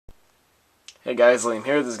Hey guys, Liam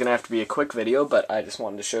here. This is going to have to be a quick video, but I just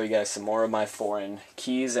wanted to show you guys some more of my foreign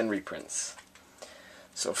keys and reprints.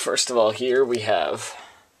 So first of all, here we have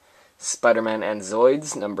Spider-Man and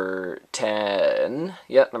Zoids, number 10.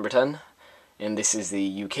 Yeah, number 10. And this is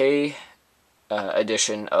the UK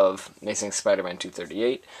edition of Amazing Spider-Man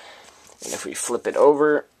 238. And if we flip it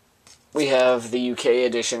over, we have the UK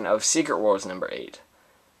edition of Secret Wars number 8.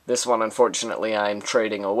 This one, unfortunately, I'm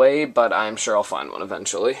trading away, but I'm sure I'll find one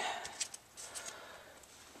eventually.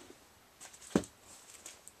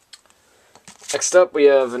 Next up, we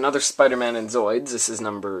have another Spider-Man and Zoids. This is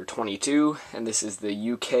number 22, and this is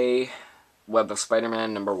the UK Web of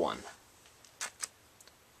Spider-Man number 1.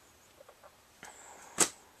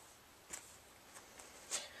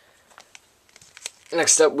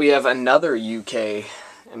 Next up, we have another UK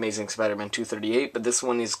Amazing Spider-Man 238, but this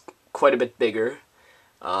one is quite a bit bigger.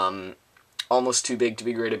 Almost too big to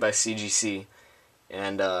be graded by CGC.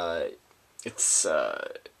 And it's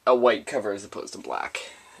a white cover as opposed to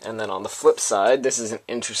black. And then on the flip side, this is an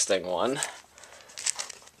interesting one.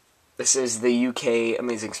 This is the UK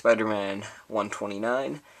Amazing Spider-Man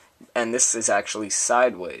 129, and this is actually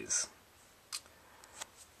sideways.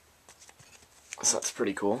 So that's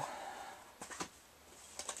pretty cool.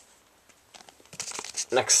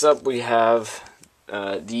 Next up, we have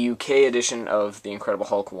the UK edition of The Incredible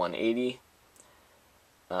Hulk 180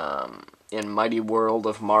 in Mighty World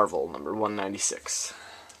of Marvel, number 196.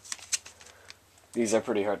 These are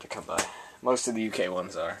pretty hard to come by. Most of the UK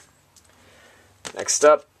ones are. Next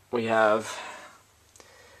up, we have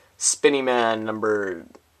Spinny Man number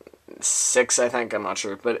 6, I think. I'm not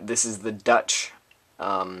sure. But this is the Dutch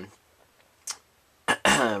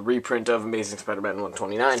reprint of Amazing Spider-Man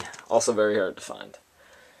 129. Also very hard to find.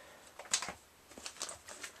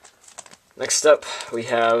 Next up, we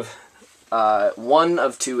have one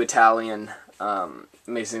of two Italian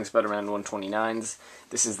Amazing Spider-Man 129s.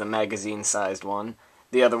 This is the magazine-sized one.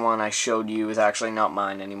 The other one I showed you is actually not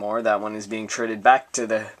mine anymore. That one is being traded back to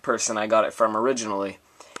the person I got it from originally,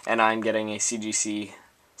 and I'm getting a CGC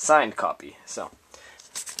signed copy, so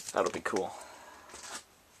that'll be cool.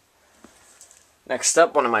 Next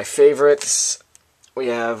up, one of my favorites, we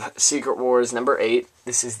have Secret Wars number 8.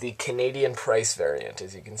 This is the Canadian price variant,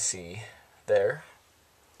 as you can see there.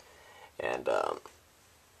 And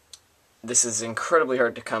this is incredibly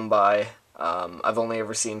hard to come by. I've only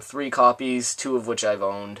ever seen 3 copies, 2 of which I've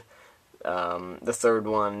owned. The third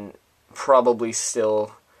one probably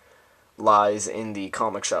still lies in the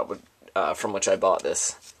comic shop from which I bought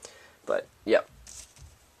this. But, yeah.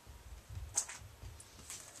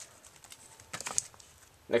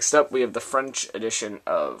 Next up, we have the French edition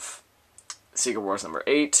of Secret Wars number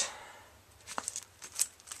 8.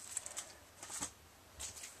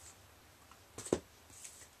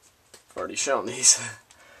 I've already shown these.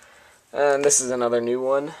 And this is another new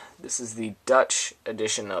one. This is the Dutch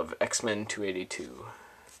edition of X-Men 282.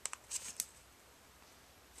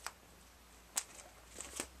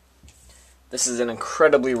 This is an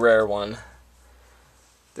incredibly rare one.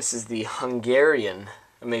 This is the Hungarian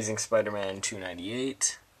Amazing Spider-Man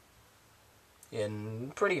 298.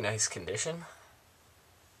 In pretty nice condition.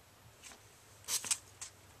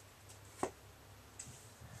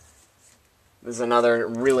 There's another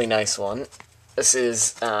really nice one. This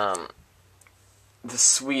is the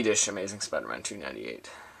Swedish Amazing Spider-Man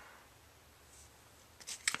 298.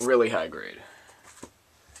 Really high grade.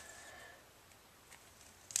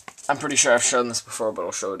 I'm pretty sure I've shown this before, but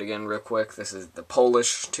I'll show it again real quick. This is the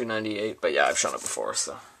Polish 298, but yeah, I've shown it before,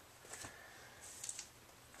 so.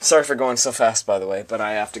 Sorry for going so fast, by the way, but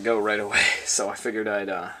I have to go right away, so I figured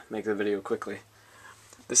I'd make the video quickly.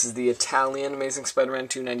 This is the Italian Amazing Spider-Man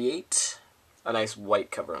 298. A nice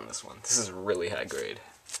white cover on this one. This is really high grade.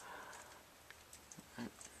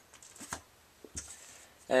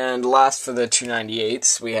 And last for the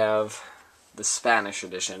 298s, we have the Spanish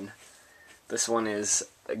edition. This one is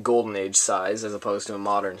a Golden Age size as opposed to a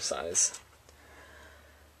modern size.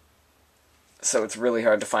 So it's really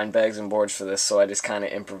hard to find bags and boards for this, so I just kind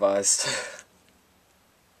of improvised.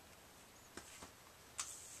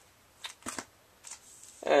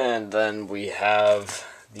 And then we have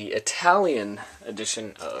the Italian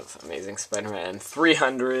edition of Amazing Spider-Man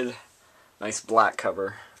 300. Nice black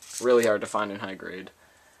cover. Really hard to find in high grade.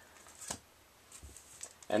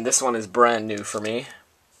 And this one is brand new for me.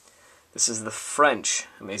 This is the French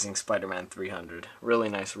Amazing Spider-Man 300. Really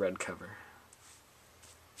nice red cover.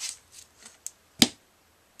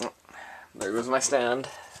 Oh, there goes my stand.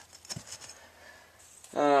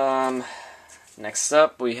 Next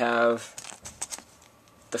up we have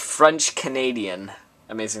the French-Canadian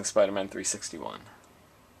Amazing Spider-Man 361.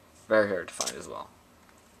 Very hard to find as well.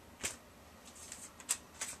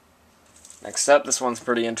 Next up, this one's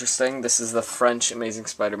pretty interesting. This is the French Amazing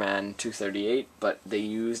Spider-Man 238, but they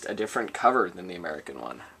used a different cover than the American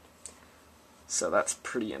one. So that's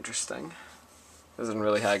pretty interesting. This is in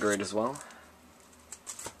really high grade as well.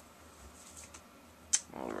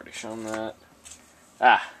 I've already shown that.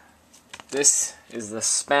 This is the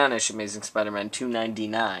Spanish Amazing Spider-Man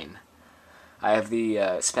 299. I have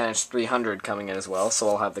the Spanish 300 coming in as well, so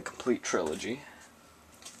I'll have the complete trilogy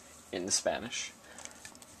in the Spanish.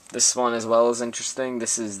 This one as well is interesting.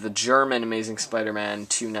 This is the German Amazing Spider-Man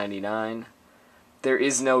 299. There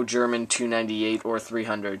is no German 298 or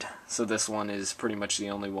 300, so this one is pretty much the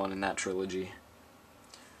only one in that trilogy.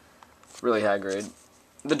 Really high grade.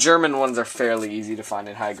 The German ones are fairly easy to find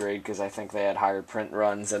in high grade because I think they had higher print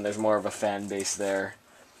runs and there's more of a fan base there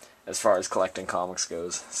as far as collecting comics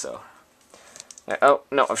goes. So, oh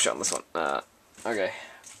no, I've shown this one. Okay,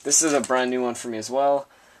 this is a brand new one for me as well.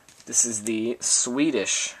 This is the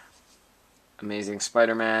Swedish Amazing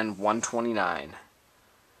Spider-Man 129.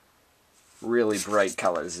 Really bright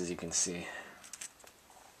colors, as you can see.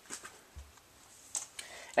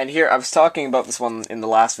 And here, I was talking about this one in the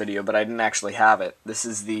last video, but I didn't actually have it. This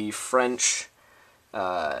is the French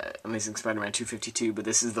Amazing Spider-Man 252, but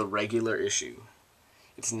this is the regular issue.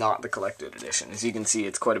 It's not the collected edition. As you can see,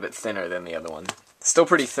 it's quite a bit thinner than the other one. Still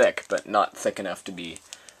pretty thick, but not thick enough to be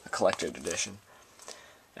a collected edition.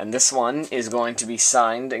 And this one is going to be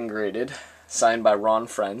signed and graded. Signed by Ron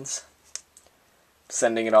Frenz.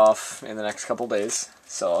 Sending it off in the next couple days.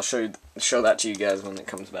 So I'll show that to you guys when it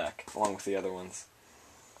comes back, along with the other ones.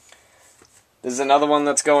 This is another one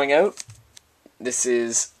that's going out. This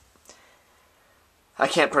is... I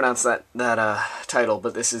can't pronounce that title,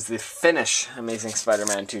 but this is the Finnish Amazing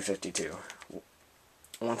Spider-Man 252.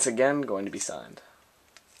 Once again, going to be signed.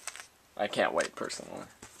 I can't wait, personally.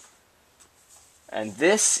 And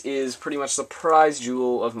this is pretty much the prize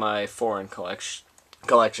jewel of my foreign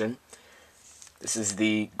collection. This is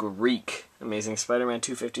the Greek Amazing Spider-Man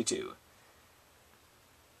 252.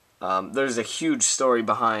 There's a huge story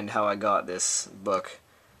behind how I got this book.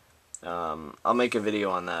 I'll make a video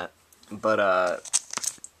on that. But,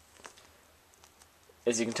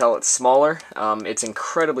 as you can tell, it's smaller. It's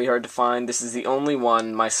incredibly hard to find. This is the only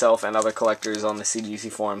one myself and other collectors on the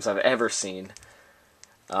CGC forums I've ever seen.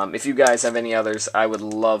 If you guys have any others, I would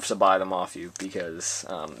love to buy them off you, because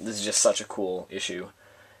this is just such a cool issue.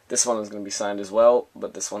 This one is going to be signed as well,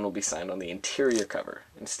 but this one will be signed on the interior cover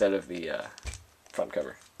instead of the front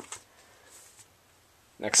cover.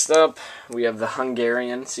 Next up, we have the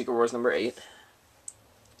Hungarian Secret Wars number 8.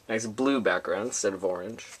 Nice blue background instead of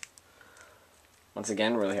orange. Once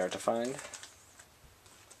again, really hard to find.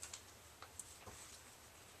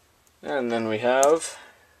 And then we have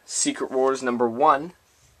Secret Wars number 1,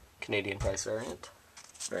 Canadian price variant.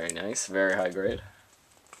 Very nice, very high grade.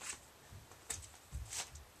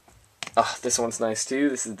 This one's nice too.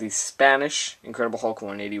 This is the Spanish Incredible Hulk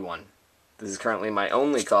 181. This is currently my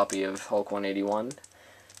only copy of Hulk 181.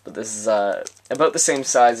 But this is about the same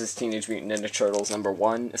size as Teenage Mutant Ninja Turtles number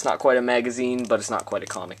 1. It's not quite a magazine, but it's not quite a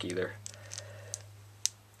comic either.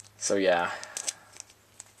 So yeah.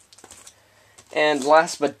 And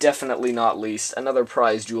last but definitely not least, another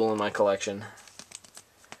prize jewel in my collection.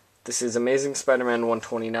 This is Amazing Spider-Man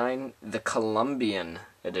 129, the Colombian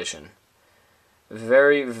edition.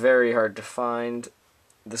 Very, very hard to find.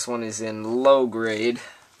 This one is in low grade,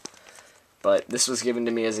 but this was given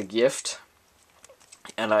to me as a gift,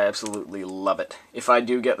 and I absolutely love it. If I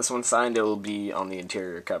do get this one signed, it will be on the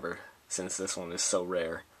interior cover, since this one is so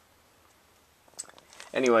rare.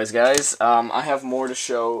 Anyways, guys, I have more to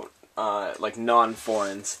show, like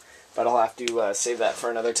non-foreigns, but I'll have to save that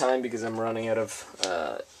for another time because I'm running out of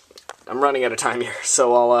time here.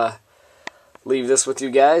 So I'll leave this with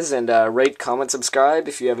you guys, and rate, comment, subscribe.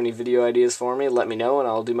 If you have any video ideas for me, let me know, and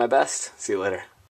I'll do my best. See you later.